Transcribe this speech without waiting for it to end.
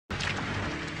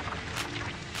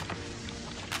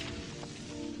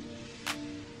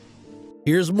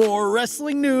Here's more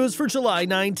wrestling news for July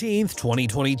 19th,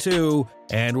 2022,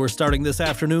 and we're starting this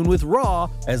afternoon with Raw,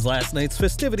 as last night's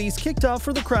festivities kicked off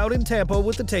for the crowd in Tampa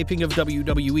with the taping of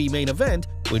WWE Main Event,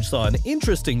 which saw an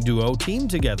interesting duo team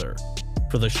together.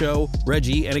 For the show,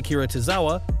 Reggie and Akira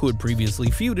Tozawa, who had previously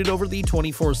feuded over the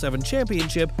 24/7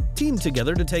 championship, teamed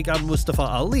together to take on Mustafa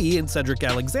Ali and Cedric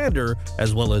Alexander,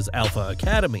 as well as Alpha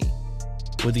Academy.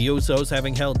 With the Usos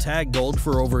having held tag gold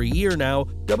for over a year now,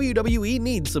 WWE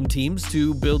needs some teams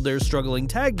to build their struggling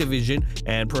tag division,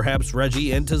 and perhaps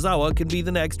Reggie and Tozawa can be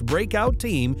the next breakout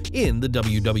team in the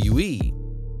WWE.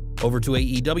 Over to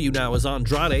AEW now, as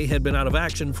Andrade had been out of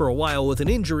action for a while with an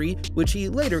injury, which he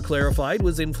later clarified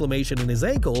was inflammation in his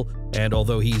ankle, and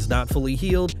although he's not fully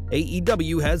healed,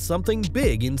 AEW has something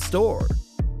big in store.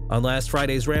 On last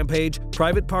Friday's Rampage,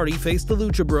 Private Party faced the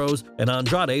Lucha Bros, and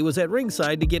Andrade was at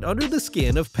ringside to get under the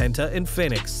skin of Penta and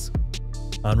Phoenix.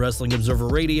 On Wrestling Observer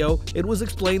Radio, it was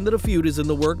explained that a feud is in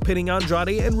the work pitting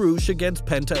Andrade and Rush against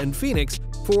Penta and Phoenix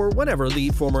for whenever the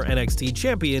former NXT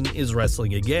champion is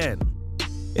wrestling again.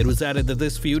 It was added that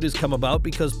this feud has come about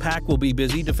because Pac will be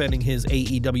busy defending his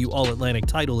AEW All-Atlantic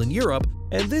title in Europe,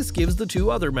 and this gives the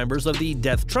two other members of the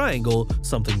Death Triangle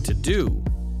something to do.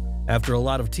 After a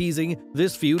lot of teasing,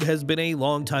 this feud has been a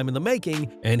long time in the making,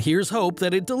 and here's hope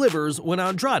that it delivers when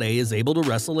Andrade is able to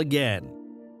wrestle again.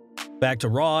 Back to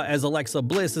Raw, as Alexa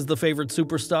Bliss is the favorite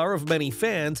superstar of many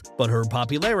fans, but her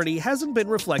popularity hasn't been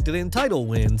reflected in title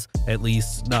wins, at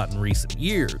least not in recent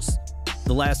years.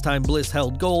 The last time Bliss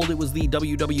held gold, it was the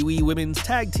WWE Women's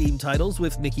Tag Team titles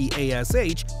with Nikki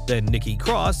ASH, then Nikki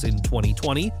Cross in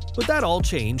 2020, but that all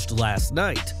changed last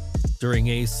night. During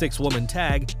a 6-woman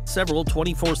tag, several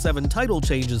 24/7 title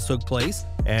changes took place,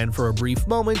 and for a brief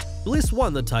moment, Bliss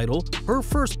won the title, her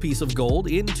first piece of gold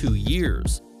in 2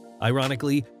 years.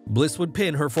 Ironically, Bliss would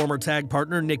pin her former tag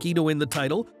partner Nikki to win the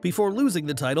title before losing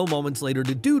the title moments later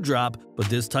to Doudrop, but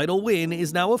this title win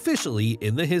is now officially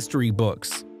in the history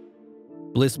books.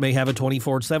 Bliss may have a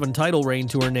 24/7 title reign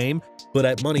to her name, but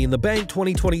at Money in the Bank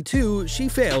 2022, she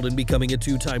failed in becoming a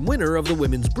 2-time winner of the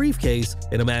women's briefcase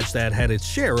in a match that had its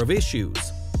share of issues.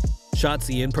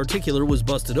 Shotzi in particular was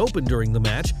busted open during the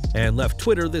match and left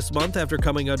Twitter this month after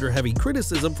coming under heavy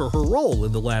criticism for her role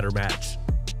in the latter match.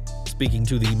 Speaking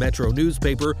to the Metro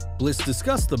newspaper, Bliss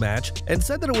discussed the match and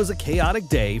said that it was a chaotic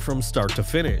day from start to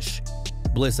finish.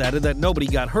 Bliss added that nobody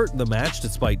got hurt in the match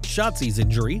despite Shotzi's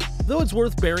injury, though it's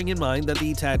worth bearing in mind that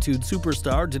the tattooed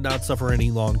superstar did not suffer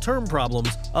any long-term problems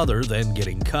other than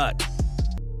getting cut.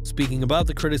 Speaking about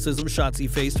the criticism Shotzi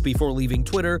faced before leaving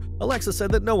Twitter, Alexa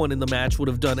said that no one in the match would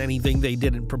have done anything they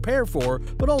didn't prepare for,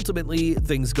 but ultimately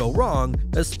things go wrong,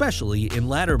 especially in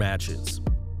ladder matches.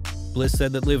 Bliss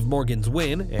said that Liv Morgan's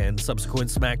win and subsequent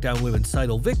SmackDown Women's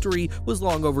title victory was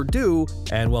long overdue,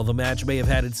 and while the match may have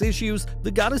had its issues,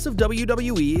 the goddess of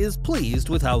WWE is pleased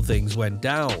with how things went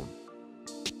down.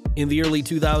 In the early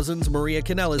 2000s, Maria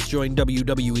Kanellis joined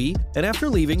WWE, and after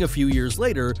leaving a few years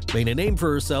later, made a name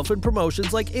for herself in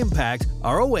promotions like Impact,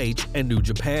 ROH, and New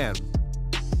Japan.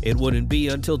 It wouldn't be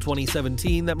until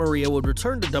 2017 that Maria would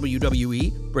return to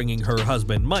WWE, bringing her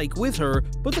husband Mike with her,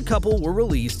 but the couple were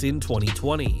released in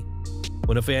 2020.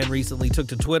 When a fan recently took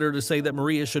to Twitter to say that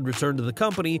Maria should return to the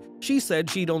company, she said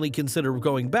she'd only consider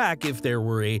going back if there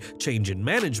were a change in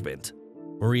management.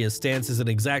 Maria's stance isn't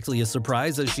exactly a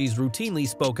surprise, as she's routinely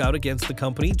spoke out against the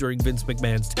company during Vince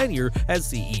McMahon's tenure as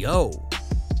CEO.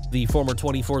 The former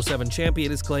 24/7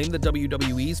 champion has claimed that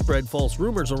WWE spread false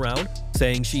rumors around,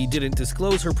 saying she didn't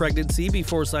disclose her pregnancy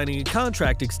before signing a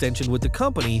contract extension with the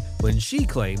company when she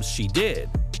claims she did.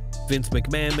 Vince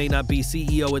McMahon may not be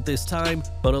CEO at this time,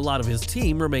 but a lot of his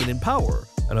team remain in power,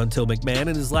 and until McMahon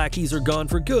and his lackeys are gone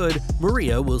for good,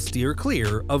 Maria will steer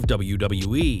clear of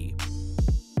WWE.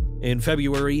 In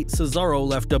February, Cesaro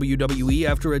left WWE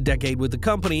after a decade with the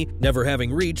company, never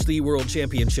having reached the World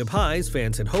Championship highs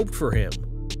fans had hoped for him.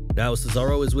 Now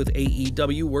Cesaro is with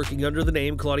AEW working under the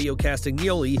name Claudio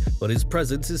Castagnoli, but his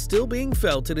presence is still being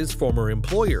felt at his former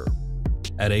employer.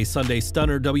 At a Sunday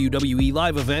Stunner WWE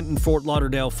live event in Fort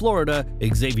Lauderdale, Florida,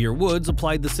 Xavier Woods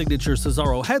applied the signature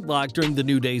Cesaro headlock during the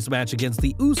New Day's match against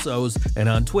the Usos, and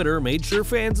on Twitter made sure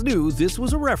fans knew this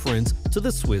was a reference to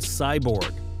the Swiss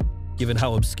Cyborg. Given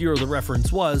how obscure the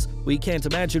reference was, we can't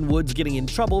imagine Woods getting in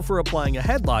trouble for applying a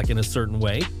headlock in a certain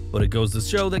way, but it goes to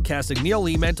show that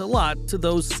Castagnoli meant a lot to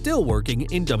those still working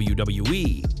in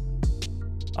WWE.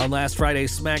 On last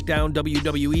Friday's Smackdown,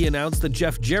 WWE announced that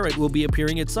Jeff Jarrett will be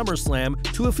appearing at Summerslam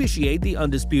to officiate the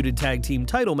Undisputed Tag Team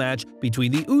title match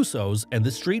between the Usos and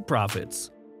the Street Profits.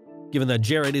 Given that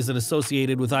Jarrett isn't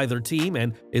associated with either team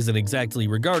and isn't exactly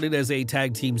regarded as a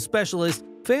tag team specialist,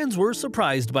 fans were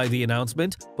surprised by the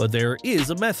announcement, but there is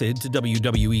a method to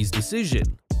WWE's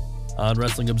decision. On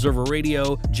Wrestling Observer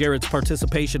Radio, Jarrett's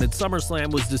participation at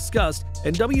Summerslam was discussed,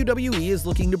 and WWE is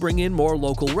looking to bring in more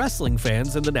local wrestling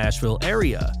fans in the Nashville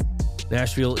area.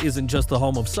 Nashville isn't just the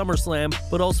home of SummerSlam,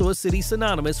 but also a city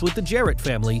synonymous with the Jarrett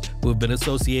family, who have been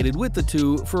associated with the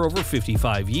two for over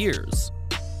 55 years.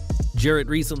 Jarrett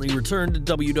recently returned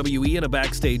to WWE in a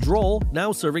backstage role,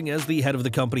 now serving as the head of the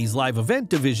company's live event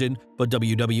division, but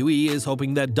WWE is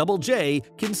hoping that Double J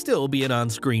can still be an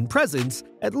on-screen presence,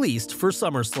 at least for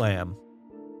SummerSlam.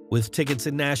 With tickets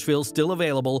in Nashville still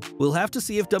available, we'll have to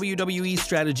see if WWE's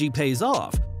strategy pays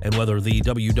off, and whether the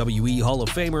WWE Hall of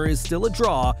Famer is still a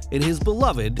draw in his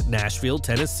beloved Nashville,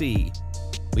 Tennessee.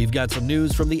 We've got some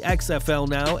news from the XFL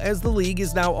now, as the league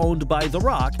is now owned by The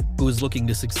Rock, who is looking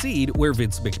to succeed where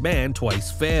Vince McMahon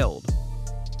twice failed.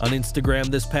 On Instagram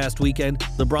this past weekend,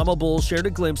 the Brahma Bull shared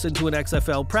a glimpse into an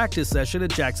XFL practice session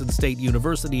at Jackson State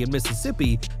University in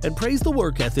Mississippi and praised the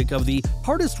work ethic of the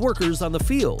hardest workers on the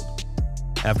field.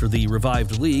 After the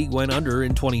revived league went under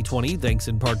in 2020 thanks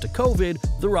in part to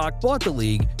COVID, The Rock bought the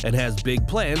league and has big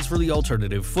plans for the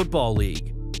Alternative Football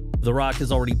League. The Rock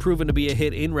has already proven to be a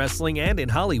hit in wrestling and in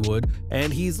Hollywood,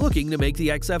 and he's looking to make the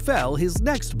XFL his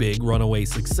next big runaway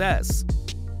success.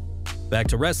 Back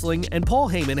to wrestling, and Paul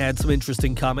Heyman had some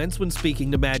interesting comments when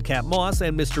speaking to Madcap Moss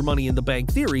and Mr. Money in the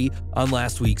Bank Theory on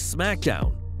last week's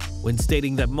Smackdown. When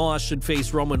stating that Moss should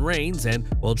face Roman Reigns and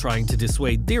while trying to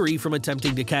dissuade Theory from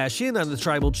attempting to cash in on the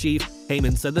Tribal Chief,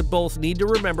 Heyman said that both need to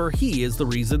remember he is the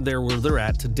reason they're where they're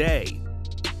at today.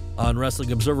 On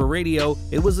Wrestling Observer Radio,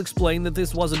 it was explained that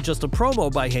this wasn't just a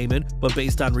promo by Heyman, but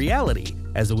based on reality,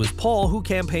 as it was Paul who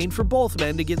campaigned for both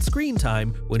men to get screen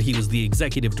time when he was the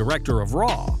executive director of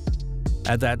Raw.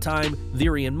 At that time,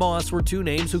 Theory and Moss were two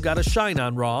names who got a shine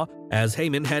on Raw, as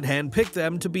Heyman had handpicked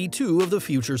them to be two of the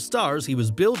future stars he was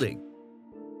building.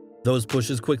 Those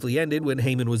pushes quickly ended when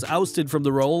Heyman was ousted from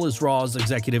the role as Raw's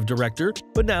executive director,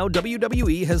 but now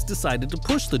WWE has decided to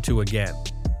push the two again.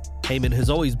 Heyman has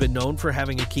always been known for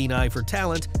having a keen eye for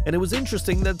talent, and it was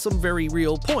interesting that some very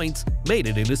real points made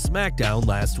it into SmackDown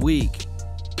last week.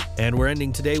 And we're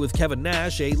ending today with Kevin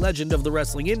Nash, a legend of the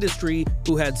wrestling industry,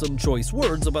 who had some choice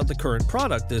words about the current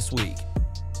product this week.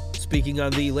 Speaking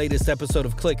on the latest episode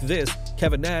of Click This,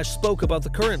 Kevin Nash spoke about the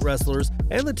current wrestlers,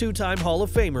 and the two-time Hall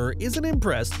of Famer isn't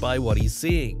impressed by what he's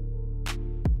seeing.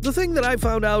 The thing that I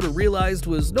found out or realized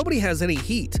was nobody has any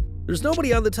heat. There's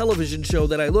nobody on the television show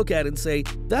that I look at and say,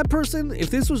 that person, if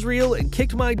this was real and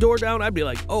kicked my door down, I'd be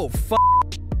like, oh f***.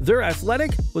 They're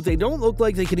athletic, but they don't look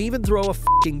like they can even throw a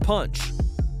f***ing punch.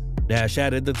 Nash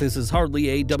added that this is hardly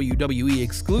a WWE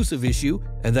exclusive issue,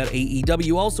 and that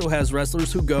AEW also has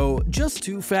wrestlers who go just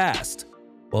too fast.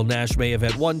 While Nash may have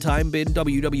at one time been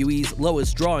WWE's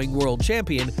lowest drawing world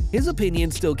champion, his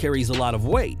opinion still carries a lot of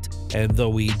weight. And though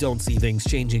we don't see things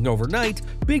changing overnight,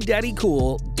 Big Daddy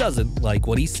Cool doesn't like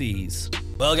what he sees.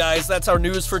 Well guys, that's our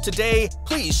news for today.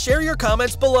 Please share your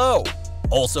comments below.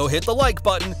 Also hit the like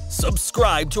button,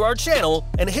 subscribe to our channel,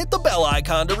 and hit the bell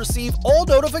icon to receive all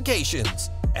notifications.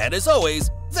 And as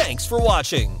always, thanks for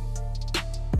watching.